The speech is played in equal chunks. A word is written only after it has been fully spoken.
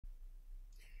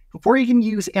Before you can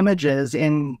use images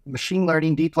in machine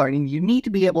learning, deep learning, you need to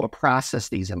be able to process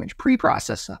these images,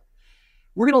 pre-process them.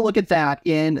 We're going to look at that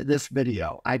in this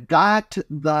video. I've got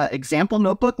the example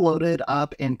notebook loaded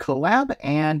up in Colab,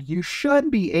 and you should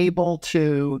be able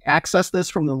to access this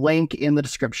from the link in the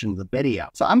description of the video.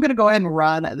 So I'm going to go ahead and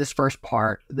run this first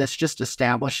part. This just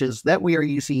establishes that we are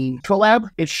using Colab.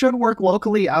 It should work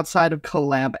locally outside of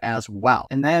Colab as well.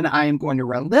 And then I am going to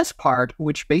run this part,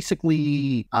 which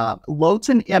basically loads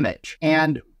an image.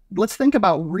 And let's think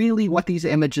about really what these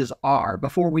images are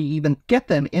before we even get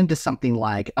them into something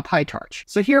like a PyTorch.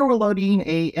 So here we're loading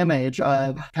an image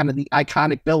of kind of the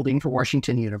iconic building for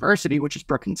Washington University, which is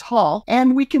Brookings Hall.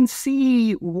 And we can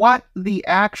see what the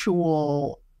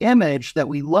actual image that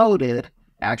we loaded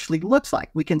actually looks like.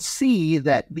 We can see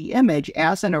that the image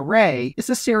as an array is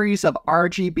a series of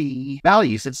RGB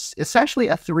values. It's essentially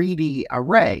a 3D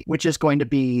array, which is going to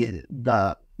be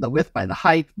the width by the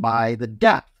height by the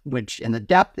depth, which in the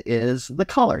depth is the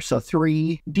color. So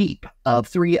 3 deep of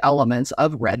 3 elements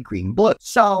of red, green, blue.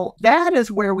 So that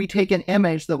is where we take an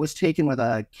image that was taken with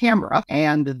a camera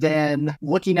and then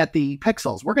looking at the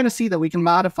pixels. We're going to see that we can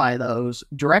modify those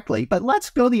directly, but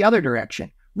let's go the other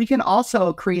direction. We can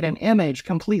also create an image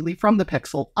completely from the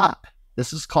pixel up.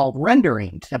 This is called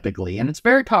rendering typically, and it's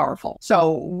very powerful.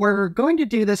 So we're going to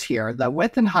do this here. The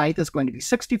width and height is going to be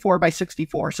 64 by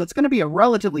 64. So it's going to be a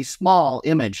relatively small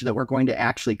image that we're going to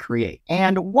actually create.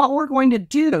 And what we're going to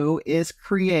do is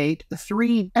create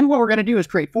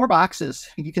 4 boxes.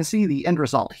 You can see the end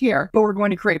result here, but we're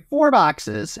going to create 4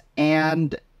 boxes,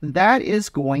 and that is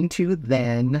going to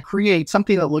then create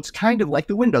something that looks kind of like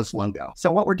the Windows logo.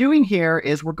 So what we're doing here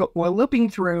is we're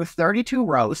looping through 32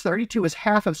 rows. 32 is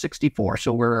half of 64,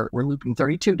 so we're looping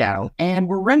 32 down, and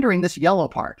we're rendering this yellow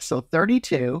part. So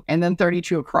 32 and then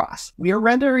 32 across. We are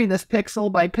rendering this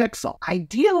pixel by pixel.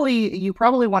 Ideally, you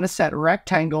probably want to set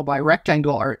rectangle by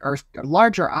rectangle or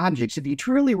larger objects. If you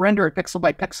truly render it pixel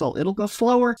by pixel, it'll go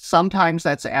slower. Sometimes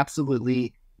that's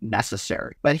absolutely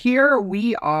necessary. But here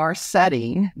we are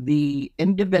setting the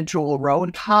individual row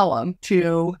and column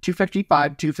to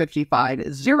 255,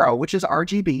 255, 0, which is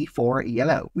RGB for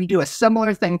yellow. We do a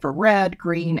similar thing for red,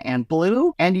 green, and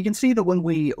blue. And you can see that when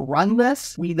we run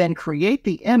this, we then create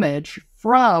the image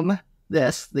from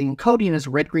this. The encoding is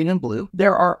red, green, and blue.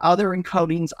 There are other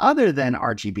encodings other than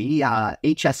RGB.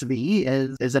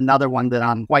 HSV is another one that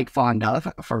I'm quite fond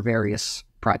of for various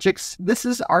projects. This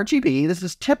is RGB. This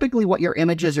is typically what your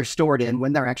images are stored in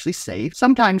when they're actually saved.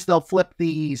 Sometimes they'll flip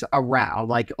these around,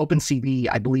 like OpenCV,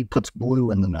 I believe, puts blue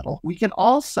in the middle. We can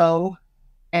also,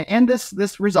 and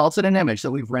this results in an image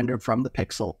that we've rendered from the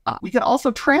pixel up. We can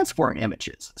also transform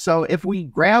images. So if we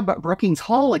grab Brookings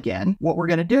Hall again, what we're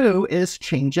going to do is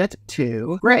change it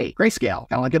to grayscale,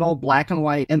 kind of like an old black and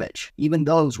white image. Even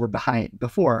those were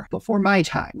before my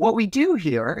time. What we do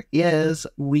here is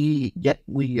we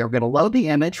are going to load the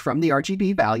image from the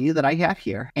RGB value that I have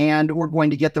here, and we're going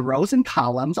to get the rows and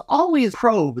columns. Always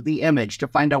probe the image to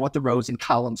find out what the rows and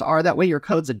columns are. That way your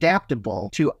code's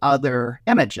adaptable to other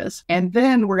images. And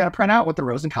then we're going to print out what the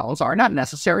rows and columns are. Not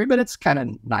necessary, but it's kind of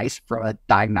nice from a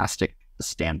diagnostic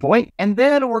standpoint. And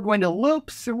then we're going to loop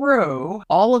through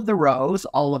all of the rows,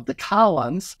 all of the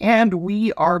columns, and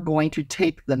we are going to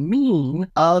take the mean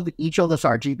of each of those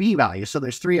RGB values. So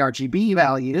there's 3 RGB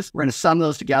values. We're going to sum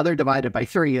those together, divided by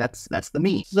 3. That's the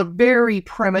mean. It's a very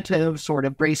primitive sort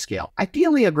of grayscale.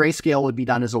 Ideally, a grayscale would be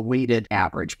done as a weighted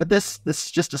average, but this is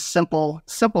just a simple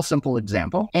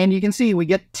example. And you can see we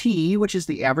get T, which is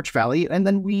the average value, and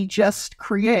then we just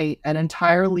create an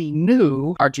entirely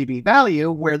new RGB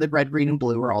value where the red, green, and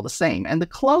blue are all the same. And the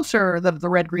closer that the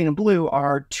red, green, and blue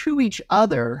are to each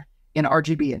other in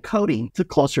RGB encoding, the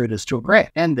closer it is to a gray.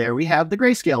 And there we have the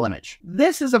grayscale image.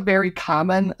 This is a very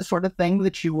common sort of thing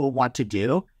that you will want to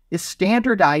do, is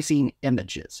standardizing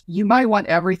images. You might want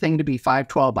everything to be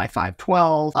 512 by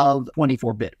 512 of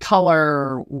 24-bit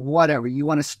color, whatever. You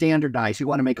want to standardize. You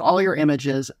want to make all your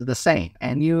images the same.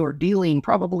 And you are dealing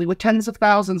probably with tens of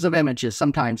thousands of images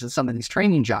sometimes in some of these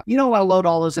training jobs. You don't want to load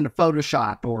all those into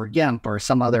Photoshop or GIMP or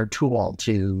some other tool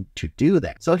to do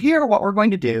that. So here, what we're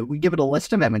going to do, we give it a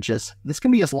list of images. This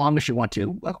can be as long as you want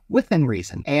to, within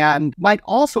reason. And might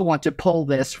also want to pull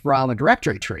this from a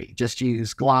directory tree. Just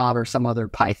use glob or some other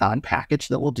Python package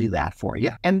that will do that for you.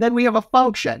 And then we have a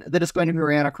function that is going to be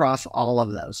ran across all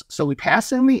of those. So we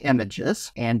pass in the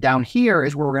images, and down here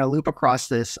is where we're going to loop across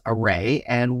this array,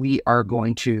 and we are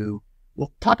going to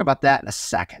We'll talk about that in a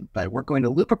second, but we're going to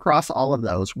loop across all of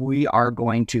those. We are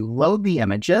going to load the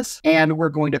images, and we're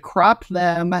going to crop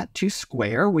them to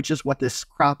square, which is what this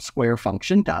crop square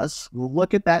function does. We'll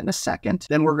look at that in a second.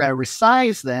 Then we're going to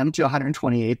resize them to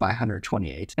 128 by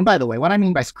 128. And by the way, what I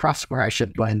mean by crop square, I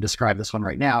should go ahead and describe this one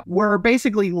right now. We're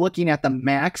basically looking at the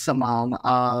maximum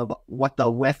of what the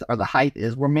width or the height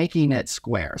is. We're making it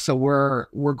square. So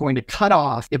we're going to cut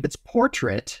off, if it's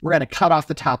portrait, we're going to cut off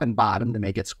the top and bottom to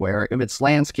make it square. If it's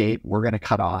landscape, we're going to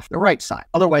cut off the right side.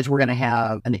 Otherwise, we're going to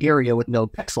have an area with no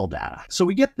pixel data. So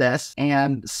we get this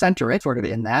and center it sort of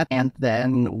in that, and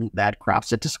then that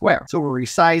crops it to square. So we're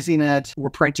resizing it, we're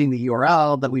printing the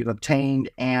URL that we've obtained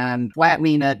and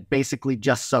flattening it basically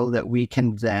just so that we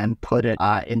can then put it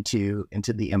into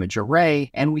the image array,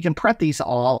 and we can print these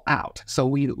all out. So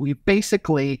we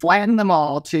basically flatten them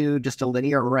all to just a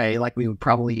linear array like we would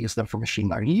probably use them for machine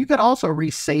learning. You could also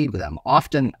resave them.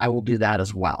 Often I will do that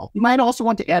as well. You might also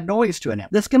want to add noise to an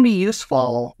image. This can be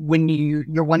useful when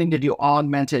you're wanting to do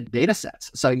augmented data sets.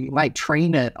 So you might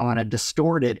train it on a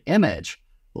distorted image.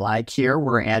 Like here,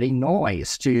 we're adding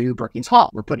noise to Brookings Hall.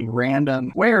 We're putting random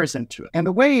squares into it. And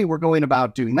the way we're going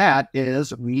about doing that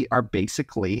is we are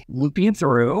basically looping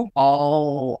through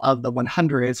all of the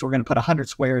 100s. We're going to put 100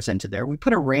 squares into there. We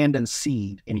put a random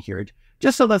seed in here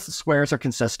just so that the squares are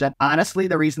consistent. Honestly,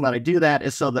 the reason that I do that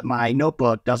is so that my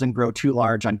notebook doesn't grow too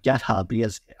large on GitHub,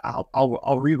 because I'll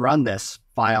rerun this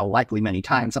file likely many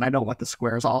times, and I don't want the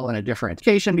squares all in a different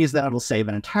location, because then it'll save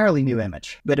an entirely new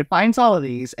image. But it finds all of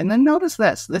these, and then notice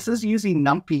this. This is using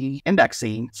NumPy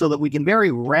indexing so that we can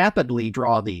very rapidly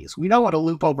draw these. We don't want to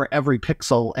loop over every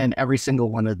pixel and every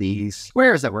single one of these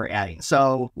squares that we're adding.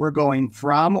 So we're going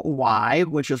from Y,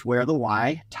 which is where the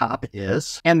Y top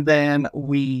is, and then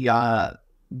we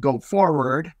go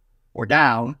forward or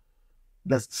down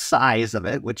the size of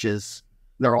it, which is,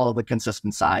 they're all of a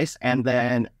consistent size. And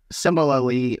then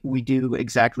similarly, we do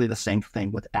exactly the same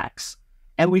thing with X.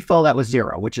 And we fill that with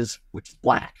 0, which is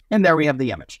black. And there we have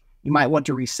the image. You might want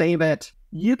to resave it.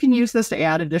 You can use this to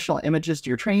add additional images to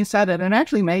your training set, and it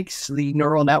actually makes the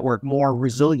neural network more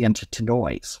resilient to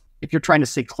noise. If you're trying to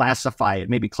say classify it,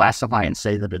 maybe classify and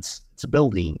say that it's a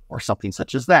building or something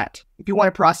such as that. If you want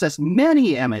to process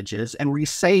many images and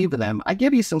resave them, I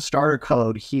give you some starter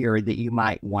code here that you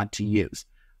might want to use.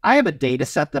 I have a data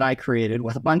set that I created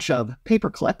with a bunch of paper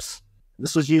clips.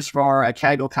 This was used for a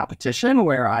Kaggle competition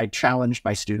where I challenged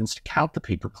my students to count the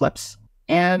paper clips.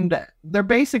 And they're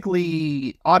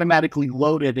basically automatically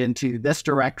loaded into this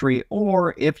directory,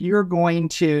 or if you're going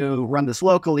to run this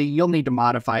locally, you'll need to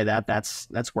modify that. That's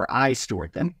where I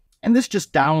stored them. And this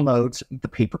just downloads the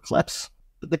paper clips.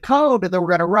 The code that we're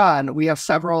going to run, we have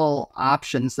several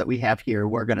options that we have here.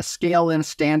 We're going to scale and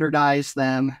standardize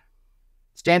them.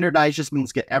 Standardize just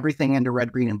means get everything into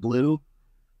red, green, and blue.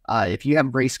 If you have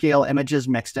grayscale images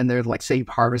mixed in there, like say you've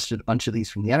harvested a bunch of these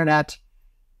from the internet,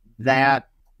 that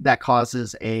can cause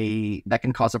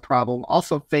a problem.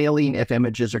 Also failing if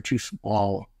images are too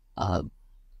small,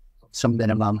 some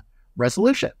minimum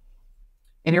resolution.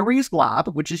 And here we use glob,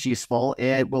 which is useful.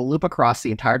 It will loop across the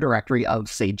entire directory of,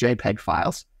 say, JPEG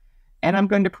files. And I'm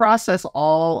going to process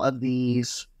all of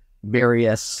these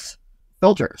various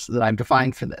filters that I've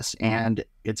defined for this. And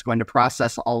it's going to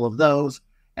process all of those.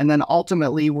 And then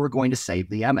ultimately, we're going to save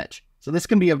the image. So this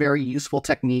can be a very useful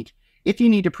technique if you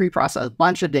need to pre-process a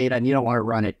bunch of data and you don't want to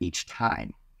run it each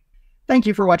time. Thank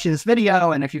you for watching this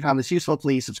video, and if you found this useful,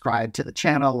 please subscribe to the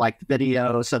channel, like the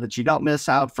video, so that you don't miss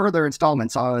out further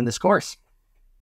installments on this course.